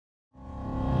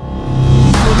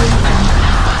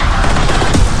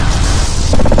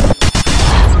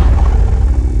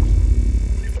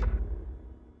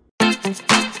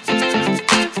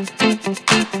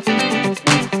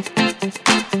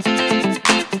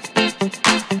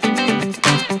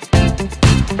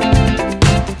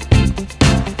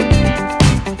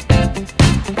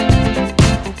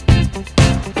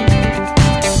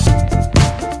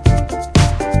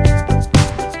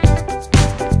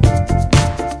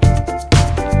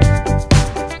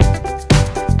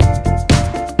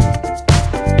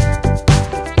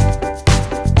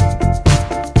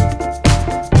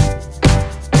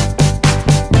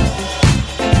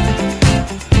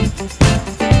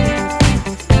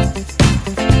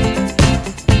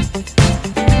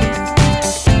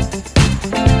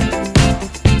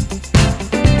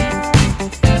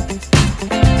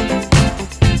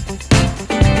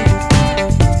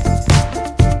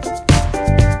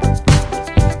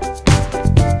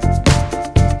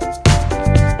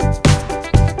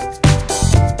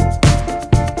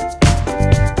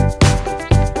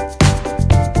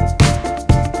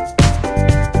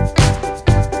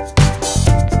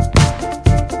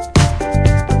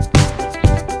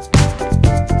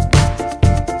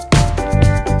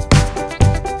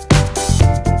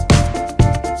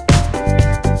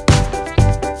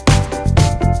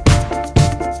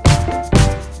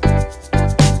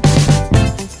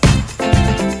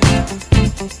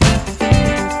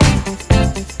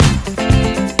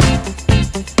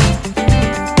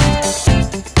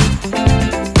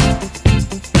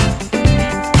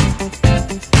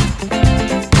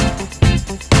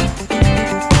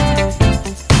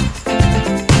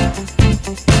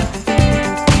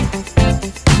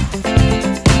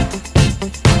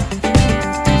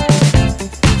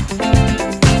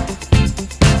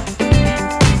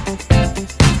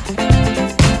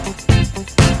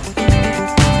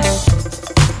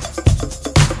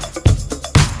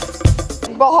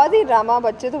बहुत ही ड्रामा,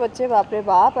 बच्चे तो बच्चे, बाप रे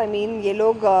बाप। आई मीन ये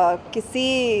लोग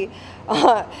किसी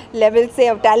लेवल से,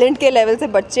 अब टैलेंट के लेवल से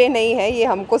बच्चे नहीं हैं, ये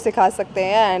हमको सिखा सकते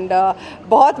हैं। एंड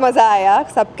बहुत मज़ा आया,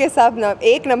 सबके सब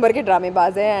एक नंबर के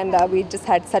ड्रामेबाज हैं। And we just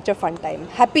had such a fun time,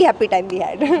 happy time we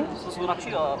had.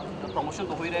 Sonakshi, promotion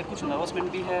तो हो ही रहा है, कुछ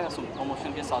नर्वसमेंट भी है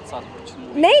प्रमोशन के साथ साथ?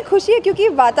 कुछ नहीं, खुशी है क्योंकि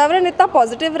वातावरण इतना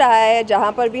पॉजिटिव रहा है,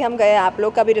 जहाँ पर भी हम गए आप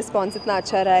लोग का भी रिस्पांस इतना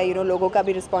अच्छा रहा है, लोगों का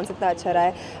भी रिस्पांस इतना अच्छा रहा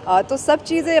है। तो सब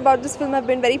चीज़ें about this film have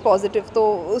been very positive, तो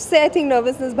उससे आई थिंक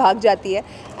नर्वसनेस भाग जाती है।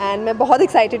 एंड मैं बहुत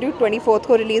एक्साइटेड हूँ, 24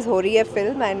 को रिलीज़ हो रही है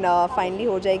फिल्म एंड फाइनली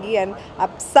हो जाएगी। एंड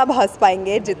आप सब हंस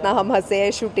पाएंगे जितना हम हंसे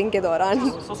हैं शूटिंग के दौरान।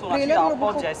 सोनाक्षी,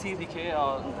 आप जैसी दिखे,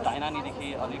 डायना नहीं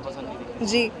दिखी, अली पसंद नहीं दिखी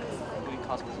जी,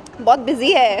 बहुत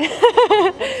बिजी है।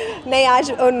 नहीं,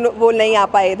 आज वो नहीं आ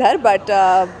पाए इधर, बट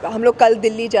हम लोग कल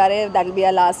दिल्ली जा रहे हैं, that will be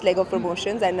our last leg of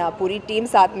promotions and पूरी टीम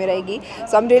साथ में रहेगी,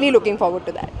 सो I am really looking forward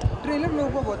to that. Trailer लोगों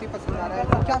को बहुत ही पसंद आ रहा है,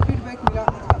 तो क्या फीडबैक मिला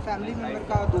फैमिली मेम्बर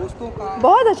का, दोस्तों का?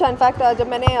 बहुत अच्छा। इनफैक्ट जब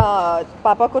मैंने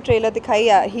पापा को ट्रेलर दिखाई,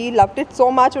 he loved it so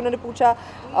much. उन्होंने पूछा,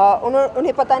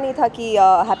 उन्हें पता नहीं था कि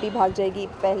हैप्पी भाग जाएगी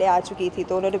पहले आ चुकी थी,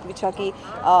 तो उन्होंने पूछा कि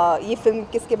ये फिल्म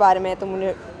किसके बारे में है, तो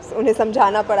उन्हें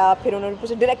समझाना पड़ा। फिर उन्होंने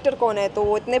पूछा डायरेक्टर कौन है, तो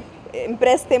वो इतने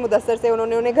इम्प्रेस थे मुदस्सर से,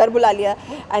 उन्होंने उन्हें घर बुला लिया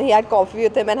and he had coffee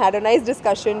with him and had a nice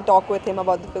discussion talk with him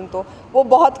about the film. तो वो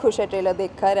बहुत खुश है ट्रेलर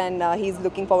देखकर and he is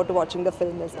looking forward to watching the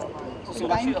film as well.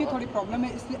 Time की थोड़ी प्रॉब्लम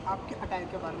है, इसलिए आपके अटायर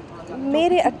के बारे में थोड़ा जानना।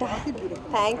 मेरे attire,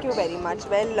 thank you very much.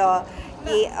 Well,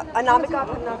 ये अनामिका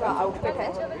खन्ना का आउटफिट है।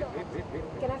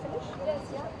 Can I finish?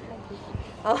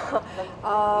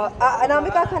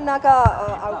 Anamika Khanna का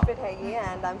आउटफिट है ये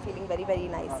and I am feeling very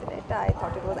nice in it. I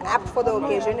thought it was apt for the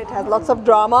occasion, it has lots of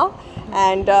drama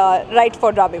and right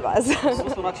for ड्रामेबाज।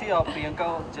 सोनाक्षी, प्रियंका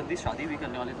जल्दी शादी भी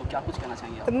करने वाले, तो क्या कुछ कहना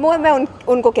चाहेंगे? मैं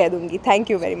उनको कह दूंगी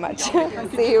thank you very much.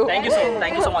 C you. Thank you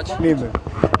so much.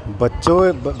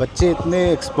 बच्चे इतने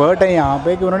एक्सपर्ट हैं यहाँ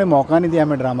पे कि उन्होंने मौका नहीं दिया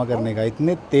हमें ड्रामा करने का।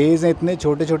 इतने तेज़ हैं, इतने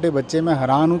छोटे छोटे बच्चे। मैं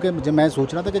हैरान हूँ कि जब मैं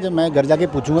सोच रहा था कि जब मैं घर जाके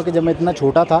पूछूंगा कि जब मैं इतना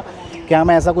छोटा था क्या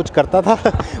मैं ऐसा कुछ करता था।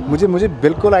 मुझे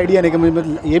बिल्कुल आइडिया नहीं कि मुझे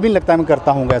ये भी नहीं लगता मैं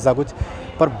करता हूँ ऐसा कुछ,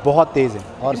 पर बहुत तेज़ है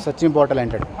और सच में बहुत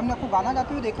टैलेंटेड। हमने आपको गाना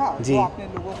गाते हुए देखा जी, तो आपने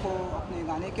लोगों को अपने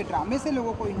गाने के ड्रामे से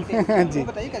लोगों को इन्विटेट किया। जी,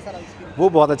 बताइए कैसा रहा एक्सपीरियंस? वो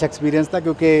बहुत अच्छा एक्सपीरियंस था,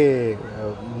 क्योंकि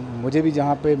मुझे भी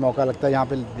जहाँ पे मौका लगता है, यहाँ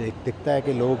पे दिखता है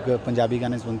कि लोग पंजाबी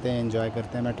गाने सुनते हैं, एंजॉय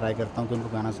करते हैं। मैं ट्राई करता हूँ कि उनको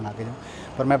गाना सुना के जाऊँ।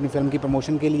 पर मैं अपनी फिल्म की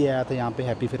प्रमोशन के लिए आया था यहाँ पे,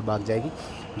 हैप्पी फिर भाग जाएगी,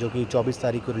 जो कि 24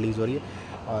 तारीख को रिलीज़ हो रही है।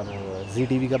 और जी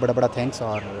टीवी का बड़ा थैंक्स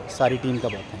और सारी टीम का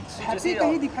बहुत थैंक्स। हैप्पी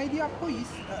कहीं दिखाई दिया आपको इस?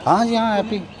 हाँ जी, हाँ,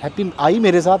 हैप्पी आई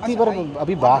मेरे साथ थी, पर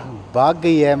अभी भाग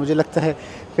गई है। मुझे लगता है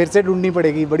फिर से ढूंढनी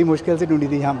पड़ेगी, बड़ी मुश्किल से ढूंढी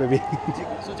थी यहाँ पे भी।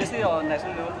 सो जैसे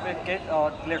नेशनल लेवल पे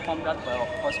प्लेटफॉर्म का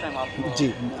फर्स्ट टाइम आप जी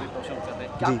प्रमोशन कर रहे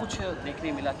हैं, क्या कुछ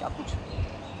देखने मिला, क्या कुछ?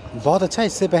 बहुत अच्छा।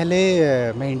 इससे पहले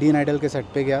मैं इंडियन आइडल के सेट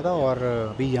पे गया था और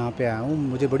अभी यहाँ पे आया हूँ।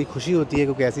 मुझे बड़ी खुशी होती है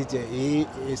क्योंकि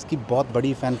इसकी बहुत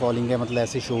बड़ी फ़ैन फॉलोइंग है। मतलब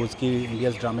ऐसे शोज़ की,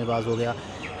 इंडियाज़ ड्रामेबाज हो गया,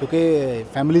 क्योंकि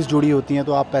फैमिलीज़ जुड़ी होती हैं,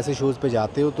 तो आप ऐसे शोज़ पे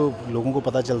जाते हो तो लोगों को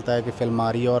पता चलता है कि फ़िल्म आ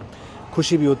रही है और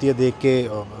खुशी भी होती है देख के।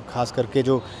 ख़ास करके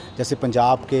जो जैसे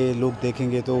पंजाब के लोग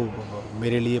देखेंगे तो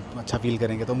मेरे लिए अच्छा फ़ील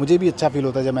करेंगे, तो मुझे भी अच्छा फ़ील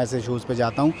होता है जब मैं ऐसे शोज़ पे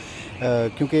जाता हूँ,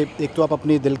 क्योंकि एक तो आप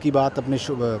अपने दिल की बात अपने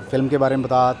फ़िल्म के बारे में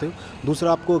बताते हो,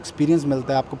 दूसरा आपको एक्सपीरियंस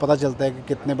मिलता है, आपको पता चलता है कि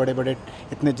कितने बड़े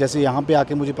इतने, जैसे यहाँ पे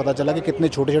आके मुझे पता चला कि कितने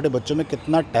छोटे छोटे बच्चों में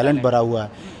कितना टैलेंट भरा हुआ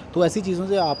है। तो ऐसी चीज़ों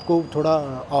से आपको थोड़ा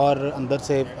और अंदर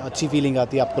से अच्छी फीलिंग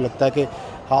आती है। आपको लगता है कि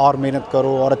हाँ, और मेहनत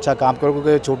करो और अच्छा काम करो,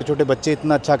 क्योंकि छोटे छोटे बच्चे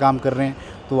इतना अच्छा काम कर रहे हैं,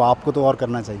 तो आपको तो और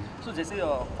करना चाहिए। तो जैसे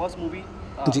फर्स्ट मूवी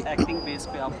एक्टिंग बेस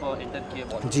पे आप एंटर किए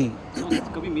बॉलीवुड जी,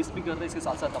 तो कभी मिस भी कर रहे हैं इसके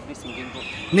साथ साथ अपनी सिंगिंग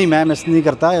को? नहीं, मैं मिस नहीं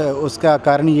करता। उसका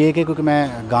कारण ये है कि क्योंकि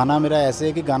मैं गाना मेरा ऐसे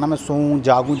है कि गाना मैं सोऊं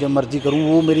जागूं जब मर्जी करूं,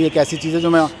 वो मेरी एक ऐसी चीज़ है जो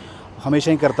मैं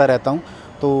हमेशा ही करता रहता हूं,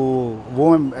 तो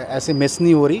वो ऐसे मिस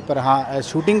नहीं हो रही। पर हाँ,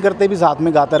 शूटिंग करते भी साथ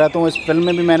में गाता रहता हूँ। इस फिल्म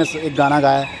में भी मैंने एक गाना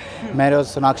गाया है, मेरे और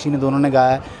सोनाक्षी ने दोनों ने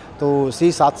गाया है, तो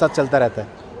इसी साथ चलता रहता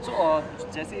है।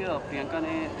 जैसे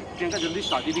प्रियंका जल्दी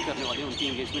शादी भी करने वाली है, उनकी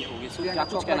एंगेजमेंट होगी, सो क्या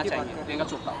कुछ कहना चाहेंगे प्रियंका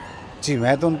चोपड़ा? जी,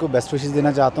 मैं तो उनको बेस्ट विशेस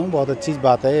देना चाहता हूँ। बहुत अच्छी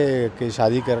बात है कि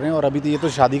शादी कर रहे हैं, और अभी तो ये तो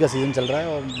शादी का सीज़न चल रहा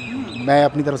है और मैं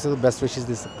अपनी तरफ से तो बेस्ट विशेस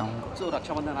दे सकता हूँ। तो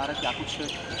रक्षाबंधन आ रहा है, क्या कुछ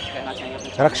कहना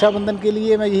चाहेंगे? रक्षाबंधन के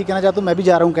लिए मैं यही कहना चाहता हूँ, मैं भी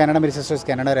जा रहा हूँ कनाडा, मेरी सिस्टर्स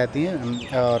कनाडा रहती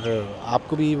हैं, और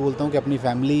आपको भी बोलता हूँ कि अपनी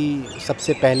फैमिली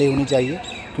सबसे पहले होनी चाहिए,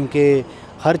 क्योंकि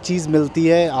हर चीज़ मिलती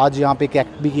है। आज यहाँ पे एक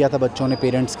एक्ट भी किया था बच्चों ने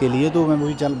पेरेंट्स के लिए, तो मैं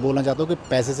वही बोलना चाहता हूँ कि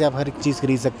पैसे से आप हर एक चीज़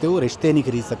खरीद सकते हो, रिश्ते नहीं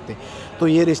खरीद सकते। तो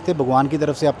ये रिश्ते भगवान की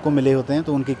तरफ से आपको मिले होते हैं,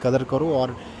 तो उनकी कदर करो।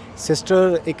 और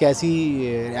सिस्टर एक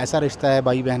ऐसा रिश्ता है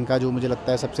भाई बहन का, जो मुझे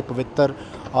लगता है सबसे पवित्र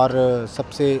और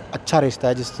सबसे अच्छा रिश्ता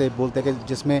है, जिससे बोलते हैं कि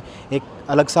जिसमें एक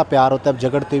अलग सा प्यार होता है। आप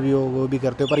झगड़ते भी हो, वो भी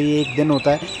करते हो, पर ये एक दिन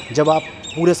होता है जब आप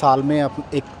पूरे साल में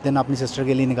एक दिन अपनी सिस्टर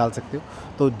के लिए निकाल सकते हो।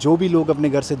 तो जो भी लोग अपने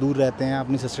घर से दूर रहते हैं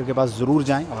अपनी सिस्टर के पास ज़रूर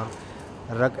जाएं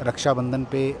और रक्षाबंधन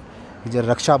पे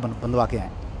रक्षा बंधवा के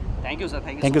आएँ। Thank you sir,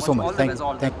 thank you so much.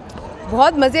 Thank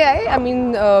बहुत मज़े आए। आई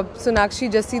मीन सोनाक्षी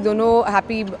जस्सी दोनों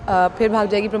हैप्पी फिर भाग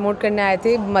जाएगी प्रमोट करने आए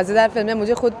थे। मज़ेदार फिल्म है,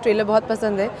 मुझे खुद ट्रेलर बहुत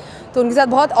पसंद है, तो उनके साथ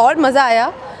बहुत और मज़ा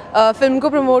आया फिल्म को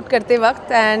प्रमोट करते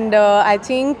वक्त। एंड आई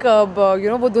थिंक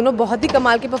वो दोनों बहुत ही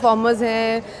कमाल के परफॉर्मर्स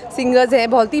हैं, सिंगर्स हैं,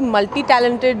 बहुत ही मल्टी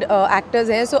टैलेंटेड एक्टर्स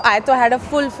हैं। सो आई तो had a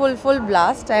full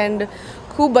blast and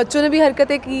खूब बच्चों ने भी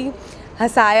हरकतें की,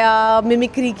 हंसाया,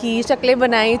 मिमिक्री की, शक्लें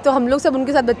बनाई, तो हम लोग सब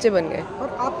उनके साथ बच्चे बन गए।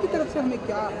 और आपकी तरफ से हमें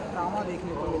क्या ड्रामा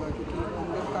देखने को मिला, क्योंकि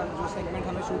अंदर का जो सेगमेंट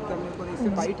हमें शूट करने को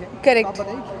इससे फाइट है।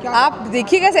 करेक्ट, आप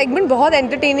देखिएगा सेगमेंट बहुत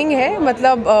एंटरटेनिंग है।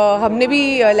 मतलब हमने भी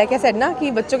लाइक आई सेड ना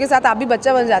कि बच्चों के साथ आप भी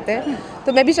बच्चा बन जाते हैं,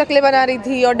 तो मैं भी शक्लें बना रही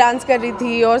थी और डांस कर रही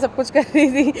थी और सब कुछ कर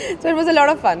रही थी। So it was a lot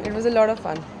of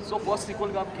fun. So first sequel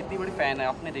का आप कितनी बड़ी फैन है?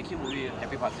 आपने देखी मूवी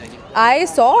हैप्पी भाग जाएगी? आई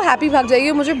सॉ हैप्पी भाग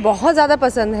जाएगी, मुझे बहुत ज़्यादा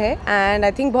पसंद है एंड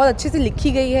आई थिंक बहुत अच्छे से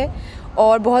लिखी गई है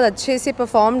और बहुत अच्छे से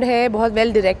परफॉर्म्ड है, बहुत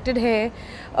वेल डायरेक्टेड है।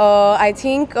 आई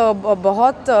थिंक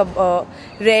बहुत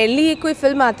रेयरली कोई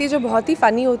फिल्म आती है जो बहुत ही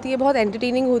फ़नी होती है, बहुत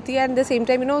एंटरटेनिंग होती है एंड द सेम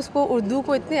टाइम उसको उर्दू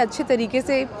को इतने अच्छे तरीके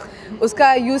से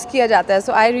उसका यूज़ किया जाता है।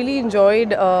 सो आई रियली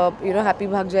इन्जॉयड हैप्पी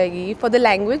भाग जाएगी for the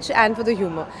language and for the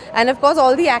humour end of course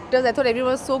all the actors. I thought everyone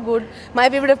was so good. My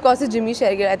favourite of course is Jimmy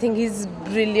Shergill. I think he is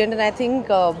brilliant and I think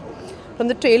from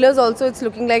the trailers also it's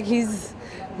looking like he is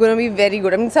gonna be very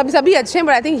good. I mean सभी अच्छे हैं,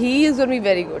 but I think he is gonna be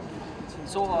very good.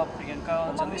 सो प्रियंका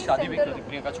जल्दी शादी भी कर रही,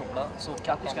 प्रियंका चोपड़ा, सो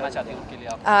क्या कुछ कहना चाहती हैं उनके लिए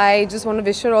आप? I just want to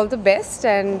wish her all the best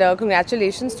and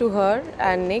congratulations to her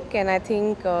and Nick and I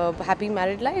think happy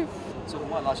married life. So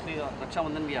lastly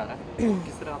Rakshabandhan भी आ रहा है,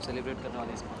 किस तरह आप सेलिब्रेट करने वाले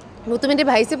हैं इसमें? वो तो मेरे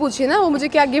भाई से पूछिए ना, वो मुझे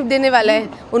क्या गिफ्ट देने वाला है,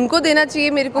 उनको देना चाहिए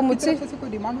मेरे को मुझसे। कोई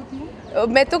डिमांड होती है?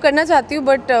 मैं तो करना चाहती हूँ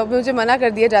बट मुझे मना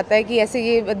कर दिया जाता है कि ऐसे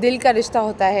ये दिल का रिश्ता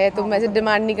होता है तो मैं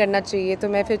डिमांड नहीं करना चाहिए, तो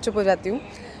मैं फिर चुप हो जाती हूँ।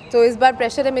 तो इस बार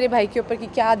प्रेशर है मेरे भाई के ऊपर कि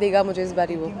क्या देगा मुझे इस बार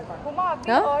ही वो।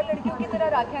 हाँ? और लड़कियों की तरह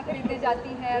राखियाँ खरीदने जाती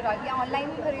हैं, राखियाँ ऑनलाइन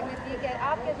भी खरीद लेती है, क्या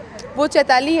आप कैसे? वो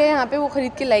चैताली है यहाँ पे, वो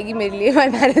खरीद के लाएगी मेरे लिए, माय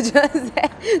मैनेजर्स है।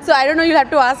 सो I don't know, you have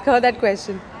to ask her that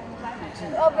question.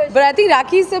 But I think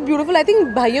rakhi is beautiful. I think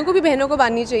भाइयों को भी बहनों को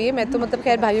बांधनी चाहिए। मैं तो मतलब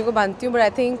खैर भाइयों को बांधती हूँ, बट आई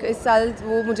थिंक इस साल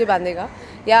वो मुझे बांधेगा।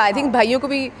 या आई थिंक भाइयों को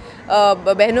भी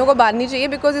बहनों को बांधनी चाहिए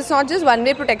because it's not just one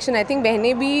way protection. I think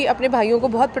बहनें भी अपने भाइयों को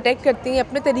बहुत प्रोटेक्ट करती हैं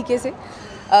अपने तरीके से,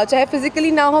 चाहे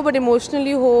फिजिकली ना हो बट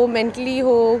इमोशनली हो, मेंटली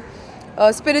हो,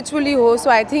 स्पिरिचुअली हो। सो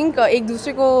आई थिंक एक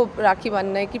दूसरे को राखी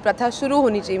बांधने की प्रथा शुरू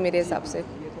होनी चाहिए मेरे हिसाब से।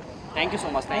 Thank you so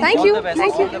much. Thank you.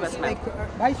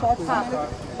 भाई शॉर्ट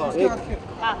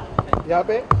यहाँ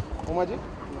पे उमा जी,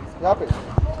 यहाँ पे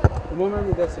उमा मैम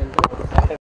इधर सेंटर